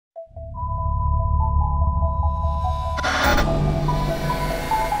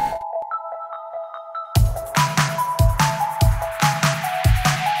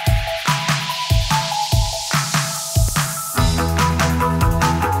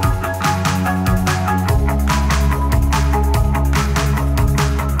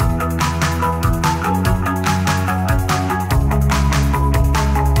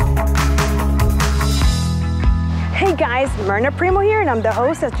Marna Primo here, and I'm the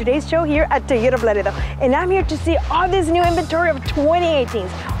host of today's show here at Toyota of Laredo. And I'm here to see all this new inventory of 2018s.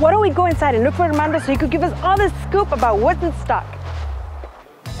 Why don't we go inside and look for Armando so he could give us all the scoop about what's in stock.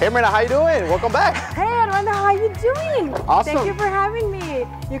 Hey Marna, how you doing? Welcome back. Hey Armando, how you doing? Awesome. Thank you for having me.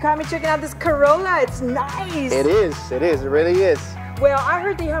 You caught me checking out this Corolla. It's nice. It is, it really is. Well, I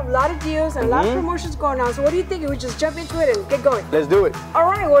heard that you have a lot of deals and a lot of promotions going on. So what do you think if we just jump into it and get going? Let's do it. All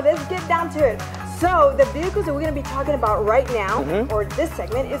right, well, let's get down to it. So the vehicles that we're going to be talking about right now, or this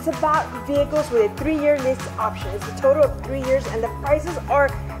segment, is about vehicles with a 3-year lease option. It's a total of 3 years, and the prices are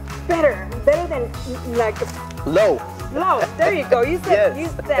better than like low. There you go. You said it. You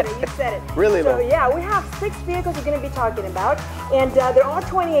said it. Really low. So yeah, we have 6 vehicles we're going to be talking about, and they're all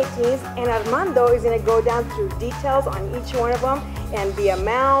 2018s. And Armando is going to go down through details on each one of them, and the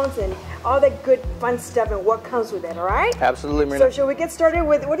amounts and all that good fun stuff and what comes with it, all right? Absolutely, Marina. So should we get started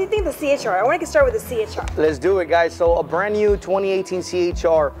with, what do you think the CHR? I want to get started with the CHR. Let's do it, guys. So a brand new 2018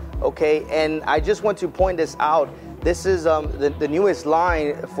 CHR, okay? And I just want to point this out. This is the newest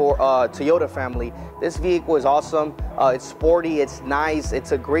line for Toyota family. This vehicle is awesome. It's sporty, it's nice,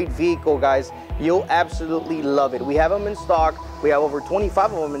 it's a great vehicle, guys. You'll absolutely love it. We have them in stock. We have over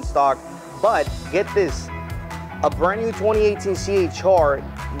 25 of them in stock. But get this, a brand new 2018 CHR,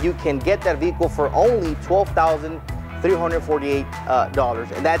 you can get that vehicle for only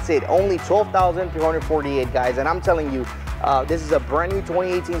 $12,348, and that's it. Only $12,348, guys. And I'm telling you, this is a brand new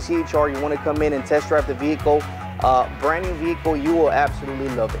 2018 CHR. You want to come in and test drive the vehicle. Brand new vehicle, you will absolutely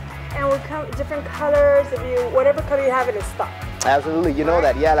love it. And we'll come different colors, whatever color you have it in stock. Absolutely, you know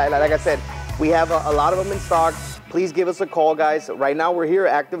that. Yeah, like I said, we have a lot of them in stock. Please give us a call, guys. Right now we're here,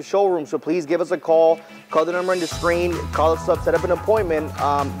 active showroom, so please give us a call. Call the number on the screen, call us up, set up an appointment.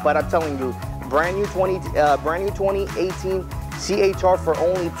 But I'm telling you, brand new 2018 CHR for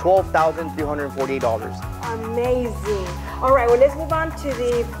only $12,348. Amazing. All right, well, let's move on to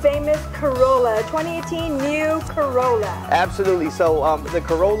the famous Corolla, 2018 new Corolla. Absolutely. So the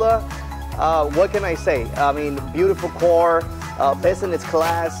Corolla, what can I say? I mean, beautiful car, best in its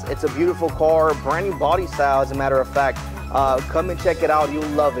class. It's a beautiful car, brand new body style, as a matter of fact. Come and check it out. You'll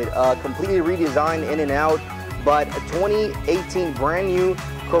love it. Completely redesigned in and out. But a 2018 brand new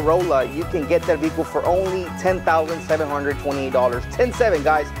Corolla, you can get that vehicle for only $10,728. $10,700,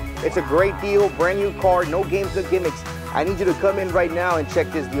 guys. It's a great deal, brand new car, no games, no gimmicks. I need you to come in right now and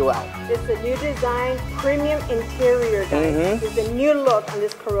check this deal out. It's a new design, premium interior, guys. It's a new look on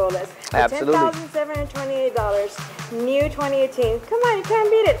this Corolla. Absolutely. $10,728, new 2018. Come on, you can't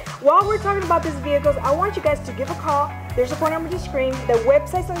beat it. While we're talking about these vehicles, I want you guys to give a call. There's a phone number on the screen. The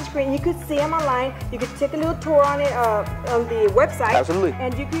website's on the screen. You could see them online. You could take a little tour on it on the website. Absolutely.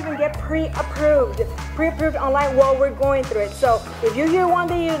 And you can even get pre-approved online while we're going through it. So if you hear one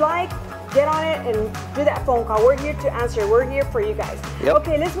that you like, get on it and do that phone call. We're here to answer. We're here for you guys. Yep.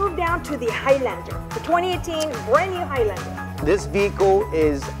 Okay, let's move down to the Highlander, the 2018 brand new Highlander. This vehicle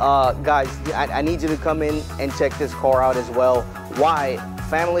is, guys, I need you to come in and check this car out as well. Why?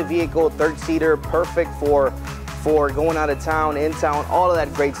 Family vehicle, 3rd-seater, perfect for going out of town, in town, all of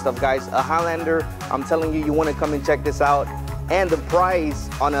that great stuff, guys. A Highlander, I'm telling you, you want to come and check this out. And the price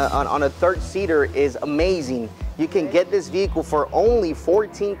on a 3rd-seater is amazing. You can get this vehicle for only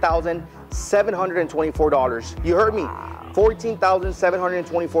 $14,724. You heard me,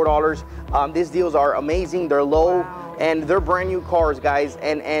 $14,724. These deals are amazing. They're low, and they're brand new cars, guys.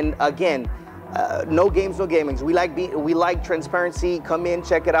 And again, no games, no gamings. We like transparency. Come in,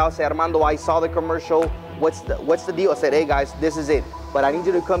 check it out. Say, Armando, I saw the commercial. What's the deal? I said, hey guys, this is it. But I need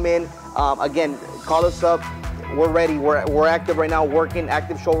you to come in. Again, call us up. We're ready. We're active right now, working,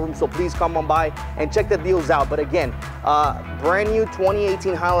 active showroom. So please come on by and check the deals out. But again, brand new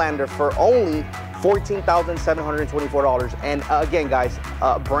 2018 Highlander for only $14,724. And again, guys,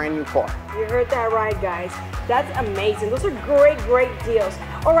 brand new car. You heard that right, guys. That's amazing. Those are great deals.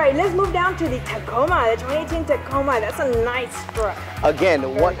 All right, let's move down to the Tacoma, the 2018 Tacoma. That's a nice truck. Again,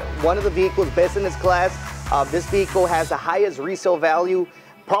 one of the vehicles best in its class. This vehicle has the highest resale value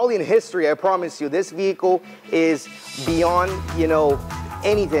probably in history. I promise you, this vehicle is beyond,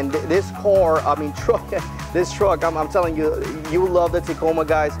 anything. This car, I mean, this truck, I'm telling you, you love the Tacoma,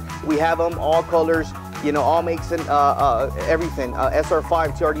 guys. We have them all colors, all makes and everything.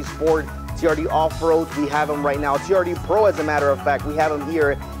 SR5, TRD Sport, TRD Off-Road, we have them right now. TRD Pro, as a matter of fact, we have them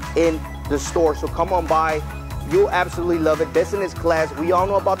here in the store. So come on by. You'll absolutely love it. Best in its class. We all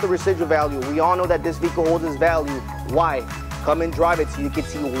know about the residual value. We all know that this vehicle holds its value. Why? Come and drive it so you can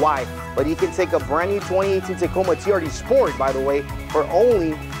see why. But you can take a brand new 2018 Tacoma TRD Sport, by the way, for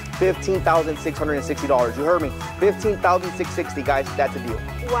only $15,660. You heard me, $15,660, guys. That's a deal.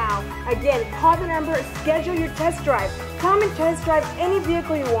 Wow. Again, call the number, schedule your test drive. Come and test drive any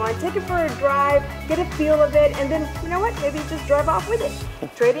vehicle you want. Take it for a drive, get a feel of it, and then, you know what, maybe just drive off with it.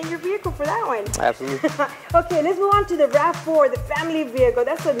 Trade in your vehicle for that one. Absolutely. Okay, let's move on to the RAV4, the family vehicle.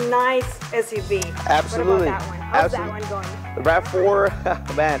 That's a nice SUV. Absolutely. What about that one? How's that one going? The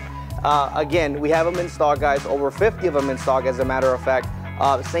RAV4, man, again, we have them in stock, guys. Over 50 of them in stock, as a matter of fact.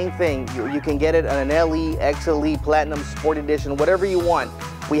 Same thing, you can get it on an LE, XLE, Platinum, Sport Edition, whatever you want.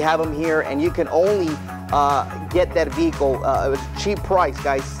 We have them here, and you can only get that vehicle at a cheap price,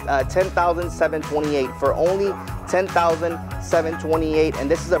 guys. $10,728 for only $10,728, and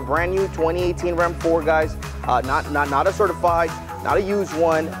this is a brand new 2018 RAV4, guys. Not a certified, not a used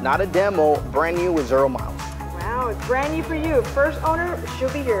one, not a demo, brand new with 0 miles. Wow, it's brand new for you. First owner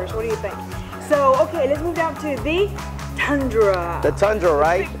should be yours. What do you think? So, okay, let's move down to the Tundra. The Tundra,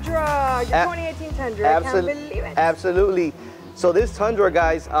 right? Big truck, your 2018 Tundra. I can't believe it. Absolutely. So this Tundra,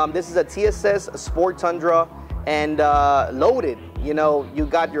 guys, this is a TSS Sport Tundra and loaded. You know, you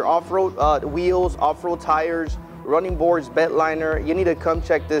got your off-road wheels, off-road tires, running boards, bed liner. You need to come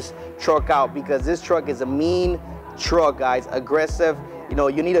check this truck out because this truck is a mean truck, guys. Aggressive. You know,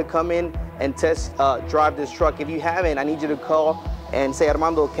 you need to come in and test drive this truck. If you haven't, I need you to call and say,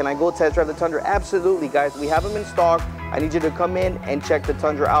 Armando, can I go test drive the Tundra? Absolutely, guys. We have them in stock. I need you to come in and check the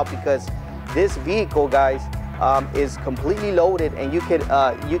Tundra out because this vehicle, guys, is completely loaded, and you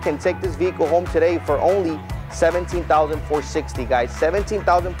can take this vehicle home today for only $17,460, guys.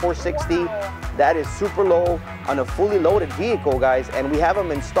 $17,460. Wow. That is super low on a fully loaded vehicle, guys, and we have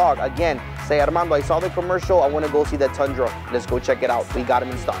them in stock. Again, say, Armando, I saw the commercial. I want to go see that Tundra. Let's go check it out. We got them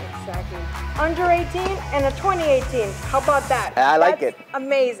in stock. Exactly. Under 18 and a 2018. How about that? I like it.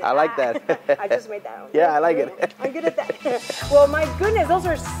 Amazing. I like that. I just made that one. Yeah, I like it. I'm good at that. Well, my goodness, those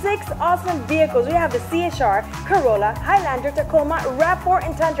are 6 awesome vehicles. We have the CHR, Corolla, Highlander, Tacoma, RAV4,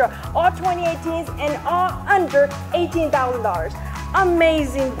 and Tundra. All 2018s and all under $18,000.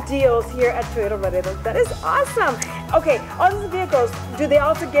 Amazing deals here at Toyota Laredo. That is awesome. Okay, all these vehicles, do they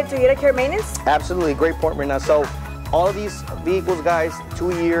also get Toyota Care maintenance? Absolutely, great point, Marina. So all of these vehicles, guys,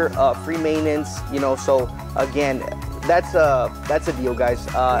 2-year free maintenance, you know, so again, that's a deal, guys.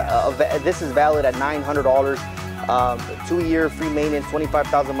 This is valid at $900, 2-year free maintenance,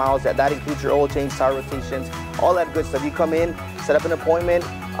 25,000 miles. That includes your oil change, tire rotations, all that good stuff. You come in, set up an appointment,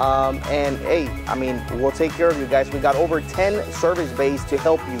 and hey, I mean, we'll take care of you guys. We got over 10 service bays to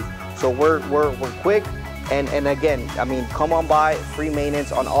help you. So we're quick. And again, I mean, come on by, free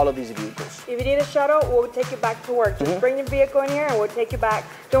maintenance on all of these vehicles. If you need a shuttle, we'll take you back to work. Just bring your vehicle in here and we'll take you back.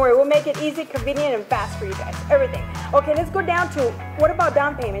 Don't worry, we'll make it easy, convenient, and fast for you guys. Everything. Okay, let's go down to, what about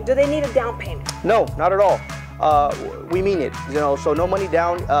down payment? Do they need a down payment? No, not at all. We mean it, you know, so no money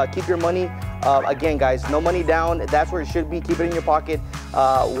down, keep your money. Again, guys, no money down, that's where it should be, keep it in your pocket.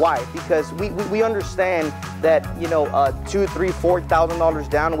 Why? Because we understand that, you know, $2,000, $3,000, $4,000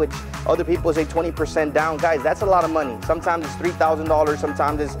 down, which other people say 20% down. Guys, that's a lot of money. Sometimes it's $3,000,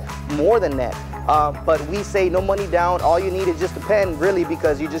 sometimes it's more than that. But we say no money down, all you need is just a pen, really,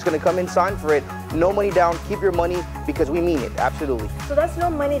 because you're just gonna come and sign for it. No money down, keep your money, because we mean it, absolutely. So that's no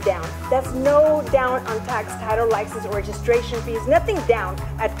money down. That's no down on tax, title, license, or registration fees. Nothing down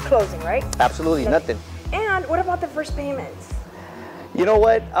at closing, right? Absolutely, nothing. And what about the first payments? You know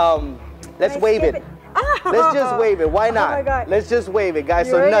what? Let's waive it. Let's just waive it. Why not? Oh my God. Let's just waive it, guys.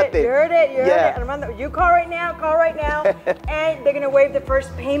 You So heard nothing. You heard it. You heard Yeah. it. Armando, you call right now, and they're gonna waive the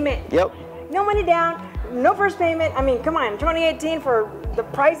first payment. Yep. No money down, no first payment. I mean, come on, 2018 for the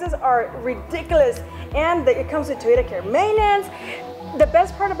prices are ridiculous, and it comes with Toyota Care maintenance. The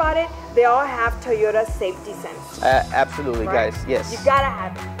best part about it, they all have Toyota Safety Sense. Absolutely, Right? guys. Yes. You gotta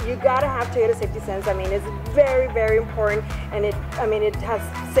have it. You gotta have Toyota Safety Sense. I mean, it's very, very important, and it has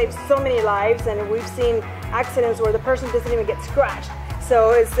saved so many lives, and we've seen accidents where the person doesn't even get scratched.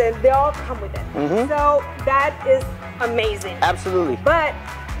 So they all come with it. So that is amazing. Absolutely. But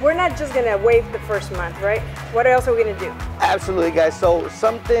we're not just gonna waive the first month, right? What else are we gonna do? Absolutely, guys. So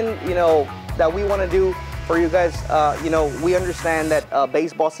something, you know, that we want to do for you guys, you know, we understand that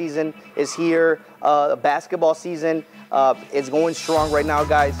baseball season is here, basketball season is going strong right now,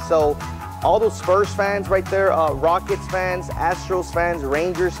 guys. So all those Spurs fans right there, Rockets fans, Astros fans,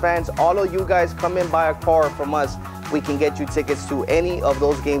 Rangers fans, all of you guys come in, buy a car from us. We can get you tickets to any of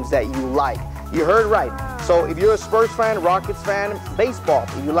those games that you like. You heard right. So if you're a Spurs fan, Rockets fan, baseball,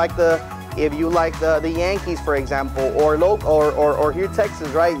 if you like the Yankees, for example, or here Texas,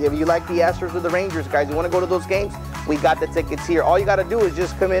 right? If you like the Astros or the Rangers, guys, you want to go to those games, we got the tickets here. All you got to do is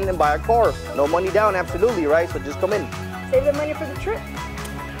just come in and buy a car. No money down, absolutely, right? So just come in. Save the money for the trip.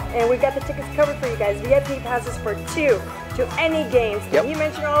 and we got the tickets covered for you guys. VIP passes for 2 to any games. Yep. You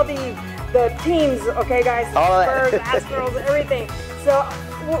mentioned all the teams, okay, guys? Spurs, Astros, everything. So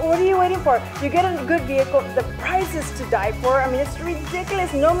what are you waiting for? You get a good vehicle. The price is to die for. I mean, it's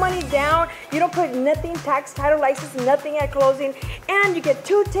ridiculous. No money down. You don't put nothing, tax, title, license, nothing at closing. And you get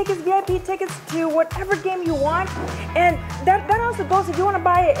 2 tickets, VIP tickets to whatever game you want. And that also goes, if you want to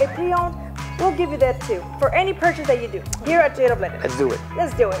buy a pre-owned, we'll give you that too. For any purchase that you do here at Toyota Laredo. Let's do it.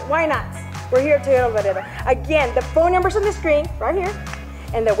 Let's do it. Why not? We're here at Toyota Laredo. Again, the phone number's on the screen right here.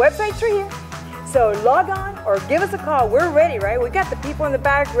 And the website's right here. So log on or give us a call. We're ready, right? We got the people in the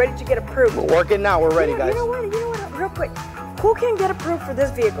back ready to get approved. We're working now. We're ready, guys. You know what? Real quick. Who can get approved for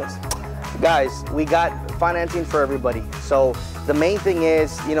these vehicles? Guys, we got financing for everybody. So the main thing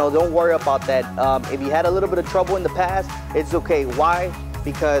is, don't worry about that. If you had a little bit of trouble in the past, it's okay. Why?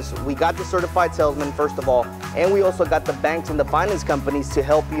 Because we got the certified salesman, first of all, and we also got the banks and the finance companies to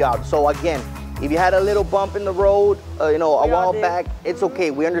help you out. So again, if you had a little bump in the road, a while back, it's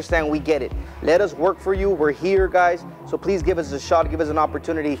okay. We understand, we get it. Let us work for you. We're here, guys. So please give us a shot, give us an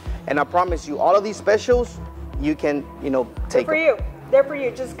opportunity. And I promise you, all of these specials, you can, take them. They're for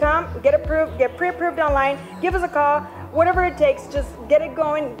you. Just come, get approved, get pre-approved online, give us a call, whatever it takes, just get it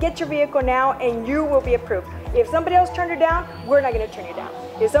going, get your vehicle now, and you will be approved. If somebody else turned you down, we're not going to turn you down.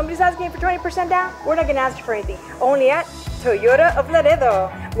 If somebody's asking for 20% down, we're not going to ask you for anything. Only at Toyota of Laredo,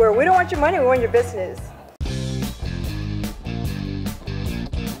 where we don't want your money, we want your business.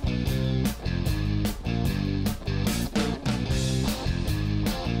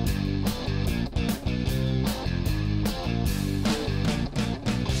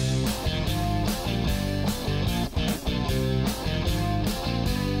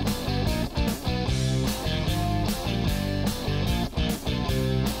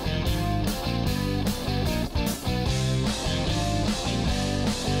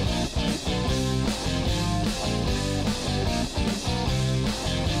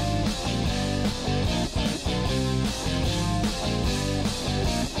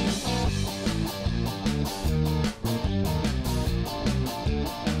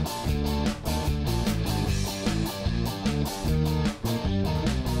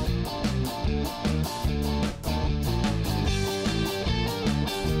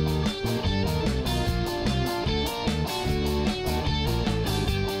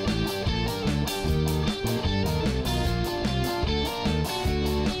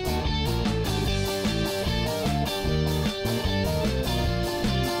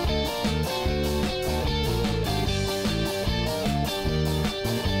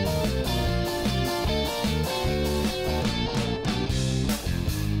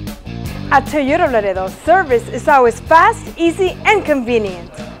 At Toyota Laredo, service is always fast, easy, and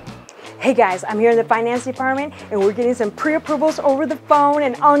convenient. Hey guys, I'm here in the finance department and we're getting some pre-approvals over the phone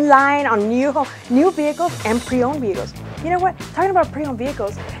and online on new vehicles and pre-owned vehicles. You know what? Talking about pre-owned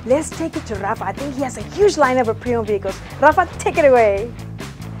vehicles, let's take it to Rafa. I think he has a huge lineup of pre-owned vehicles. Rafa, take it away.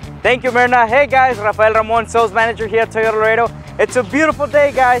 Thank you, Myrna. Hey guys, Rafael Ramon, sales manager here at Toyota Laredo. It's a beautiful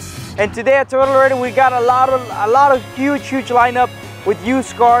day, guys. And today at Toyota Laredo, we got a lot of huge lineup with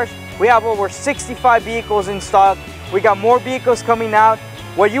used cars. We have over 65 vehicles in stock. We got more vehicles coming out.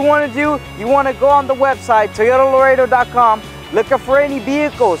 What you want to do, you want to go on the website, toyotalaredo.com, look up for any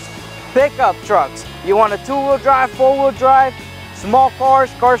vehicles, pickup trucks. You want a 2-wheel drive, 4-wheel drive, small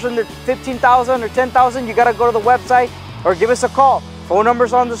cars under 15,000 or 10,000, you got to go to the website or give us a call. Phone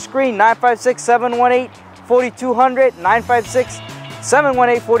number's on the screen, 956-718-4200,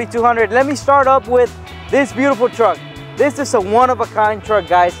 956-718-4200. Let me start up with this beautiful truck. This is a one-of-a-kind truck,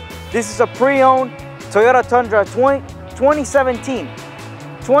 guys. This is a pre-owned Toyota Tundra 2017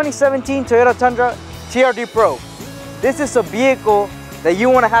 Toyota Tundra TRD Pro. This is a vehicle that you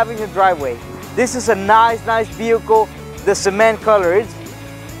want to have in your driveway. This is a nice vehicle, the cement color. It's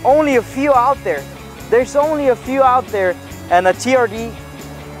only a few out there. There's only a few out there, and a TRD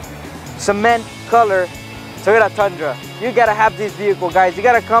cement color Toyota Tundra. You gotta have this vehicle, guys. You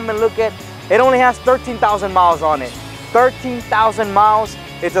gotta come and look at. It only has 13,000 miles on it. 13,000 miles.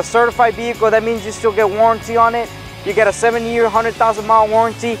 It's a certified vehicle. That means you still get warranty on it. You get a 7-year, 100,000 mile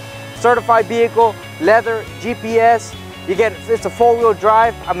warranty. Certified vehicle, leather, GPS. It's a 4-wheel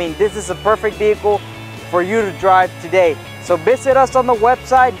drive. I mean, this is a perfect vehicle for you to drive today. So visit us on the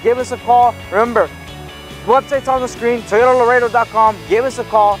website, give us a call. Remember, the website's on the screen, toyotalaredo.com. Give us a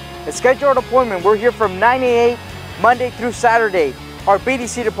call and schedule an appointment. We're here from 9 to 8, Monday through Saturday. Our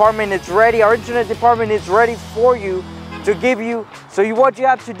BDC department is ready. Our internet department is ready for you to give you. So what you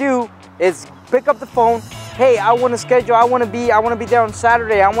have to do is pick up the phone. Hey, I want to schedule. I want to be there on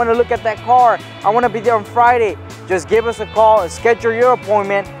Saturday. I want to look at that car. I want to be there on Friday. Just give us a call and schedule your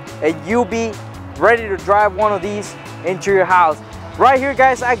appointment. and you'll be ready to drive one of these into your house. Right here,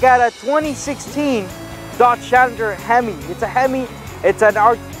 guys, I got a 2016 Dodge Challenger Hemi. It's a Hemi. It's an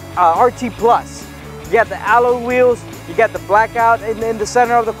RT Plus. You got the alloy wheels. You got the blackout in the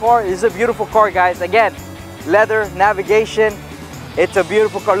center of the car. It's a beautiful car, guys. Again, leather, navigation. It's a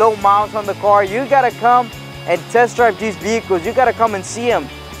beautiful car. Low miles on the car. You gotta come and test drive these vehicles. You gotta come and see them.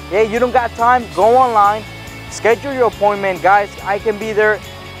 Yeah, you don't got time? Go online. Schedule your appointment, guys. I can be there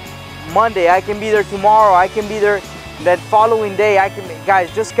Monday. I can be there tomorrow. I can be there that following day.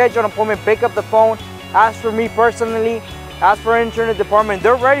 Guys, just schedule an appointment. Pick up the phone. Ask for me personally. Ask for internet department.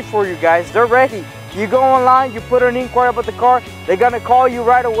 They're ready for you, guys. They're ready. You go online, you put an inquiry about the car, they're gonna call you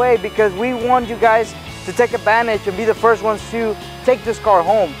right away, because we want you guys to take advantage and be the first ones to take this car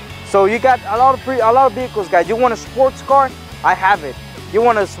home. So you got a lot of vehicles, guys. You want a sports car? I have it. You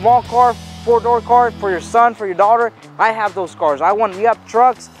want a small car, 4-door car for your son, for your daughter? I have those cars. You have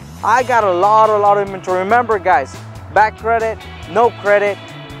trucks? I got a lot of inventory. Remember, guys, back credit, no credit,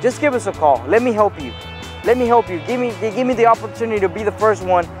 just give us a call. Let me help you. Let me help you. Give me the opportunity to be the first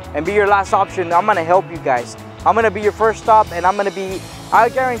one and be your last option. I'm gonna help you guys. I'm gonna be your first stop, and I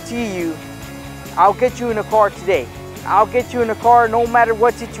guarantee you, I'll get you in a car today. I'll get you in a car no matter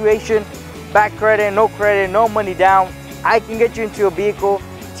what situation, back credit, no money down. I can get you into a vehicle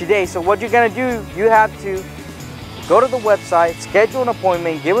today. So what you're gonna do, you have to go to the website, schedule an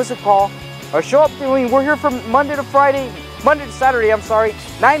appointment, give us a call, or show up. We're here from Monday to Saturday,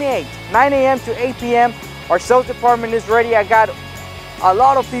 9 a.m. to 8 p.m. Our sales department is ready. I got a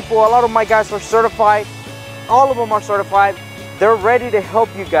lot of people, a lot of my guys are certified. All of them are certified. They're ready to help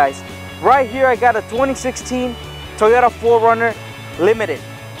you guys. Right here, I got a 2016 Toyota 4Runner Limited.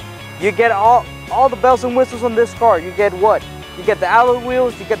 You get all the bells and whistles on this car. You get what? You get the alloy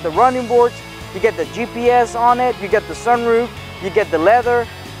wheels, you get the running boards, you get the GPS on it, you get the sunroof, you get the leather.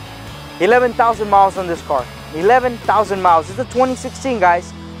 11,000 miles on this car. 11,000 miles. It's a 2016,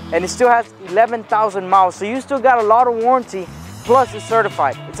 guys, and it still has 11,000 miles. So you still got a lot of warranty, plus it's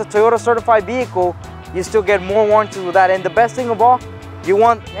certified. It's a Toyota certified vehicle. You still get more warranty with that. And the best thing of all,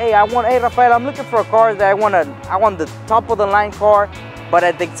 hey Rafael, I'm looking for a car that I want the top of the line car, but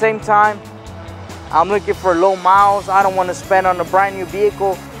at the same time, I'm looking for low miles. I don't want to spend on a brand new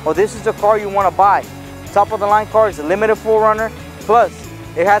vehicle. Or this is the car you want to buy. Top of the line car is a limited 4Runner, plus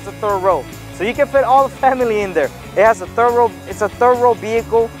it has a third row. So you can fit all the family in there. It has a third row. It's a third row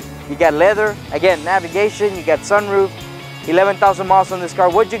vehicle. You got leather, again, navigation, you got sunroof, 11,000 miles on this car.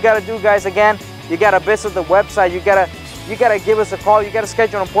 What you gotta do, guys, again, you gotta visit the website. You gotta give us a call. You gotta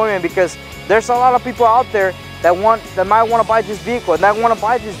schedule an appointment, because there's a lot of people out there that might want to buy this vehicle, and that want to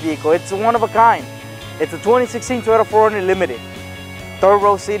buy this vehicle. It's one of a kind. It's a 2016 Toyota 4Runner Limited. Third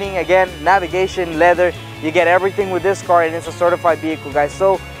row seating, again, navigation, leather. You get everything with this car, and it's a certified vehicle, guys.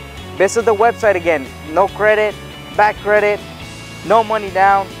 So visit the website again. No credit, back credit, no money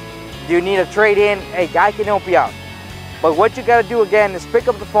down. Do you need a trade-in? Hey, I can help you out. But what you gotta do again is pick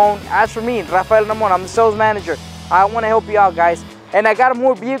up the phone, ask for me, Rafael Namon. I'm the sales manager. I want to help you out, guys. And I got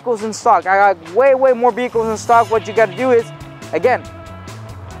more vehicles in stock. I got way more vehicles in stock. What you gotta do is, again,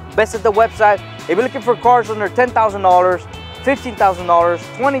 visit the website. If you're looking for cars under $10,000, $15,000,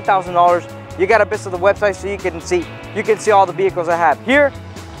 $20,000, you gotta visit the website so you can see all the vehicles I have. Here,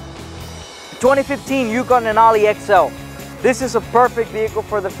 2015 Yukon Denali XL. This is a perfect vehicle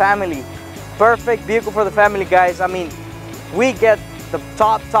for the family. Perfect vehicle for the family, guys. I mean, we get the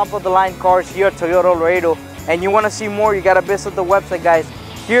top of the line cars here at Toyota Laredo, and you want to see more, you gotta visit the website, guys.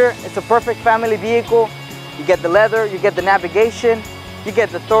 Here, it's a perfect family vehicle. You get the leather, you get the navigation, you get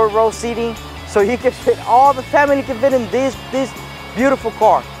the third row seating, so you can fit, all the family can fit in this beautiful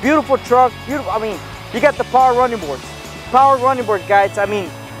car, beautiful truck, beautiful. I mean, you got the power running boards, guys. I mean,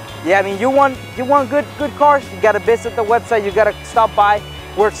 yeah, I mean, you want good cars, you gotta visit the website. You gotta stop by.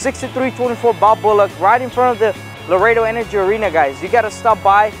 We're at 6324 Bob Bullock, right in front of the Laredo Energy Arena, guys. You gotta stop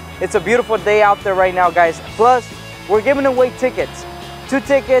by. It's a beautiful day out there right now, guys. Plus, we're giving away tickets. 2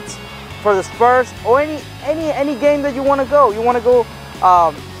 tickets for the Spurs, or any game that you want to go. You want to go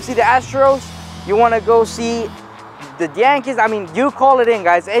see the Astros. You want to go see the Yankees. I mean, you call it in,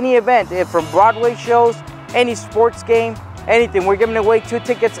 guys. Any event, from Broadway shows, any sports game, anything. We're giving away 2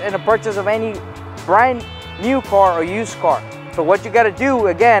 tickets and a purchase of any brand new car or used car. So what you got to do,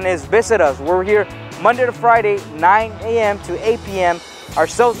 again, is visit us. We're here Monday to Friday, 9 a.m. to 8 p.m. Our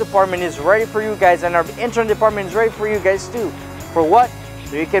sales department is ready for you guys, and our intern department is ready for you guys too. For what?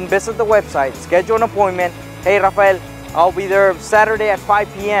 So you can visit the website, schedule an appointment. Hey, Rafael, I'll be there Saturday at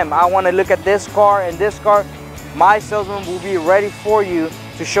 5 p.m. I want to look at this car and this car. My salesman will be ready for you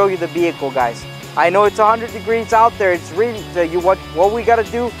to show you the vehicle, guys. I know it's 100 degrees out there. It's really, what we gotta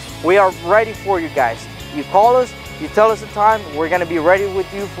do, we are ready for you guys. You call us, you tell us the time, we're gonna be ready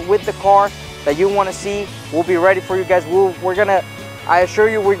with you with the car that you wanna see. We'll be ready for you guys. I assure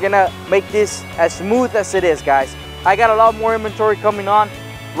you, we're gonna make this as smooth as it is, guys. I got a lot more inventory coming on.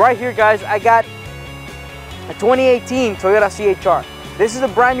 Right here, guys, I got a 2018 Toyota CHR. This is a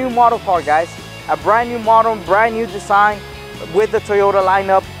brand new model car, guys. A brand new model, brand new design with the Toyota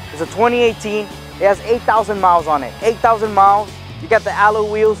lineup. It's a 2018. It has 8,000 miles on it. 8,000 miles. You got the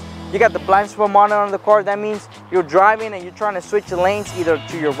alloy wheels. You got the blind spot monitor on the car. That means you're driving and you're trying to switch the lanes either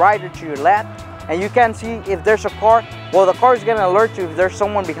to your right or to your left. And you can see if there's a car. Well, the car is going to alert you if there's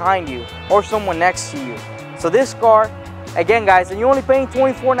someone behind you or someone next to you. So this car, again, guys, and you're only paying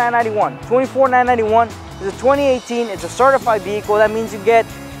 $24,991. $24,991 is a 2018. It's a certified vehicle. That means you get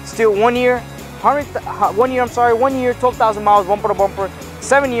still 1 year, 12,000 miles, bumper to bumper,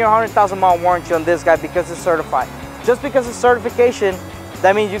 7-year, 100,000 mile warranty on this guy because it's certified. Just because it's certification,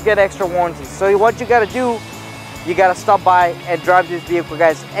 that means you get extra warranties. So what you gotta do, you gotta stop by and drive this vehicle,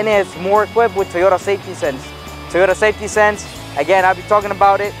 guys. And it's more equipped with Toyota Safety Sense. Toyota Safety Sense, again, I'll be talking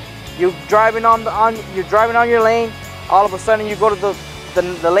about it. You're driving on your lane, all of a sudden you go to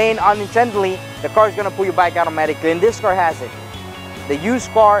the lane unintentionally, the car is gonna pull you back automatically, and this car has it. The used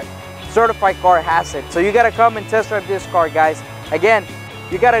car, certified car has it. So you gotta come and test drive this car, guys. Again,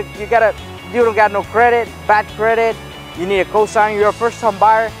 you don't got no credit, bad credit, you need a cosigner, you're a first-time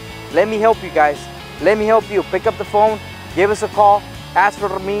buyer, let me help you guys. Let me help you. Pick up the phone, give us a call, ask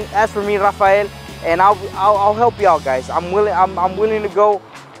for me, Rafael, and I'll help you out, guys. I'm willing to go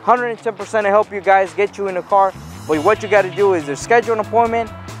 110% to help you guys get you in the car. But what you got to do is just schedule an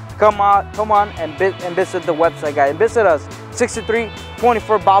appointment, come on and visit the website, guys. And visit us,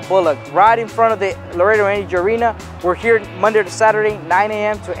 6324 Bob Bullock, right in front of the Laredo Energy Arena. We're here Monday to Saturday, 9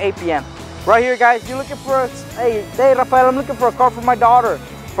 a.m. to 8 p.m. Right here, guys, you're looking for hey Rafael, I'm looking for a car for my daughter,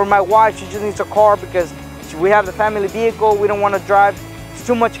 for my wife. She just needs a car because we have the family vehicle. We don't want to drive. It's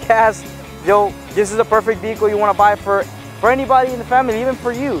too much gas. Yo, this is a perfect vehicle you want to buy for anybody in the family, even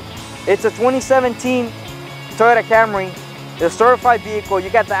for you. It's a 2017 Toyota Camry. It's a certified vehicle. You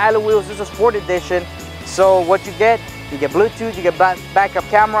got the alloy wheels. This is a sport edition. So what you get Bluetooth, you get backup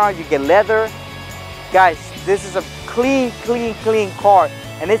camera, you get leather. Guys, this is a clean car.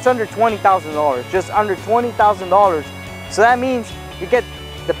 And it's under $20,000, just under $20,000. So that means you get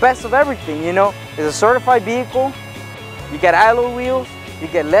the best of everything, you know. It's a certified vehicle. You get alloy wheels, you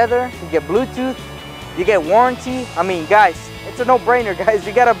get leather, you get Bluetooth, you get warranty. I mean, guys, it's a no-brainer, guys.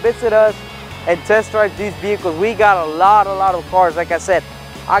 You gotta visit us and test drive these vehicles. We got a lot of cars. Like I said,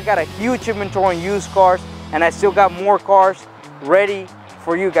 I got a huge inventory in used cars, and I still got more cars ready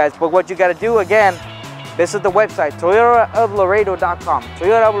for you guys. But what you gotta do, again, visit the website, toyotaoflaredo.com.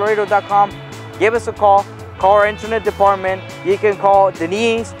 toyotaoflaredo.com. Give us a call. Call our internet department. You can call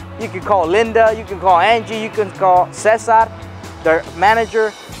Denise. You can call Linda. You can call Angie. You can call Cesar, their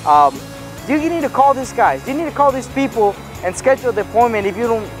manager. You need to call these guys. You need to call these people and schedule the appointment. If you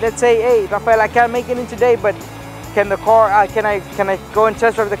don't, let's say, hey, Rafael, I can't make it in today, but can the car? Can I go and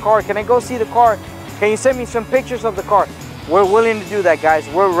test drive the car? Can I go see the car? Can you send me some pictures of the car? We're willing to do that, guys.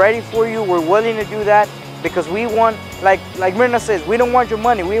 We're ready for you. We're willing to do that. Because we want, like Myrna says, we don't want your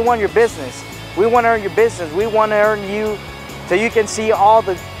money, we want your business. We want to earn your business. We want to earn you so you can see all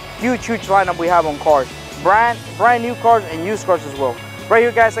the huge lineup we have on cars. Brand new cars and used cars as well. Right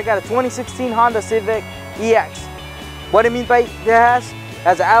here, guys, I got a 2016 Honda Civic EX. What it means by it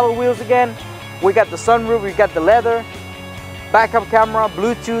has alloy wheels again. We got the sunroof, we got the leather, backup camera,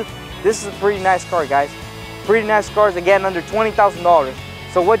 Bluetooth. This is a pretty nice car, guys. Pretty nice cars, again, under $20,000.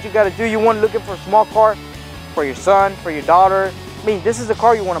 So what you got to do, you want looking for a small car, for your son, for your daughter. I mean, this is the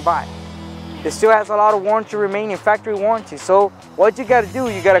car you want to buy. It still has a lot of warranty remaining, factory warranty. So what you got to do,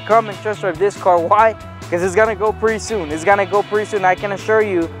 you got to come and test drive this car. Why? Because it's going to go pretty soon. It's going to go pretty soon. I can assure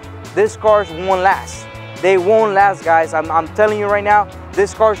you, these cars won't last. They won't last, guys. I'm telling you right now,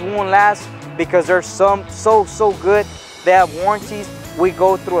 these cars won't last because they're so good. They have warranties. They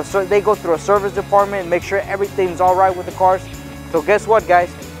go through a service department and make sure everything's all right with the cars. So guess what, guys?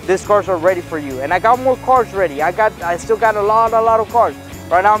 These cars are ready for you, and I got more cars ready. I still got a lot of cars.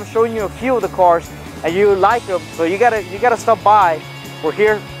 Right now I'm showing you a few of the cars, and you like them, so you gotta stop by. We're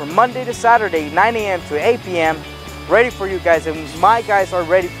here from Monday to Saturday, 9 a.m. to 8 p.m. ready for you guys, and my guys are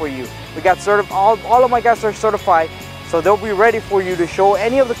ready for you. We got all of my guys are certified, so they'll be ready for you to show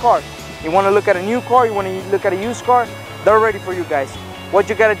any of the cars. You want to look at a new car, you want to look at a used car, they're ready for you guys. What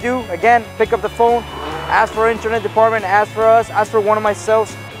you gotta do, again, pick up the phone, ask for our internet department, ask for us, ask for one of my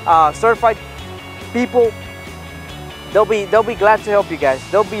sales certified people. they'll be glad to help you guys.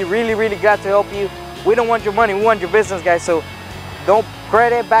 They'll be really, really glad to help you. We don't want your money, we want your business, guys. So don't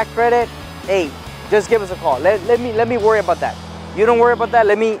credit, back credit. Hey, just give us a call. Let me worry about that. You don't worry about that.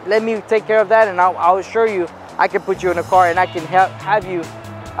 Let me take care of that, and I'll assure you I can put you in a car and I can have you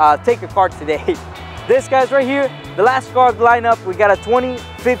take a car today. This guy's right here, the last car of the lineup. We got a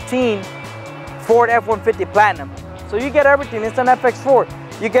 2015 Ford F-150 Platinum. So you get everything. It's an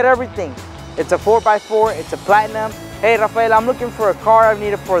FX4. You get everything. It's a 4x4. It's a Platinum. Hey, Rafael, I'm looking for a car. I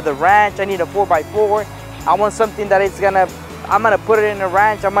need it for the ranch. I need a 4x4. I want something that I'm gonna put it in the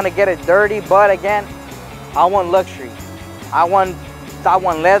ranch. I'm gonna get it dirty, but again, I want luxury. I want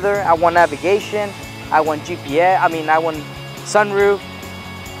leather. I want navigation. I want GPS. I want sunroof.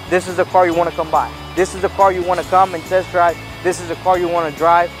 This is the car you want to come buy. This is the car you want to come and test drive. This is the car you want to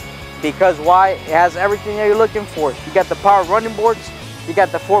drive. Because why? It has everything that you're looking for. You got the power running boards, you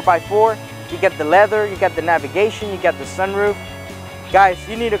got the 4x4, you got the leather, you got the navigation, you got the sunroof. Guys,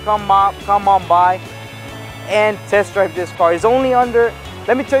 you need to come on by and test drive this car. It's only under,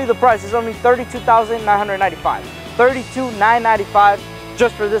 let me tell you the price, it's only $32,995. $32,995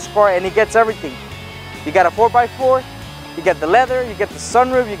 just for this car, and it gets everything. You got a 4x4, you get the leather, you get the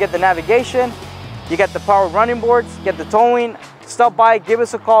sunroof, you get the navigation, you get the power running boards, you get the towing. Stop by, give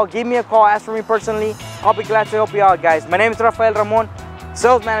us a call, give me a call, ask for me personally. I'll be glad to help you out, guys. My name is Rafael Ramon,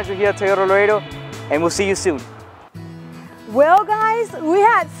 sales manager here at Toyota Laredo, and we'll see you soon. Well, guys, we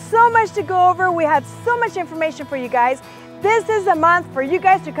had so much to go over. We had so much information for you guys. This is a month for you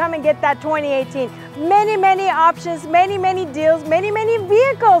guys to come and get that 2018. Many options, many deals, many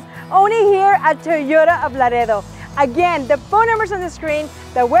vehicles only here at Toyota of Laredo. Again, the phone number's on the screen,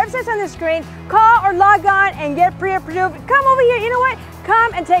 the website's on the screen. Call or log on and get pre-approved. Come over here, you know what?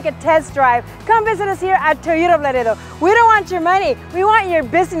 Come and take a test drive. Come visit us here at Toyota of Laredo. We don't want your money, we want your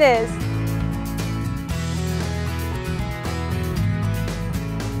business.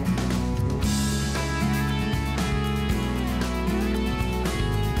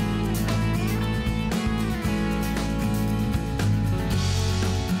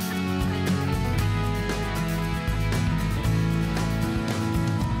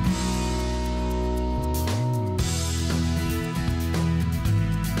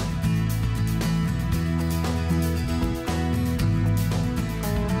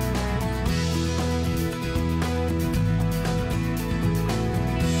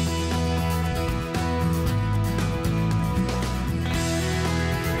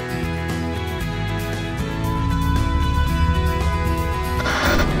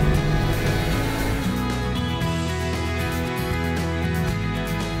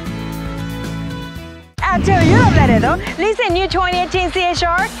 At Toyota of Laredo, lease a new 2018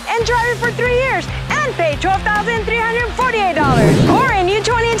 CHR and drive it for 3 years and pay $12,348. Or a new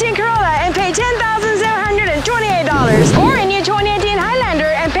 2018 Corolla and pay $10,728. Or a new 2018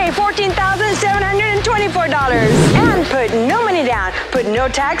 Highlander and pay $14,724. And put no money down. Put no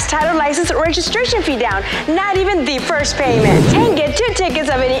tax, title, license, or registration fee down. Not even the first payment. And get 2 tickets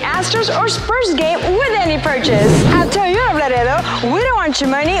of any Astros or Spurs game with any purchase. At Toyota of Laredo, we don't want your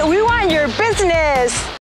money, we want your business.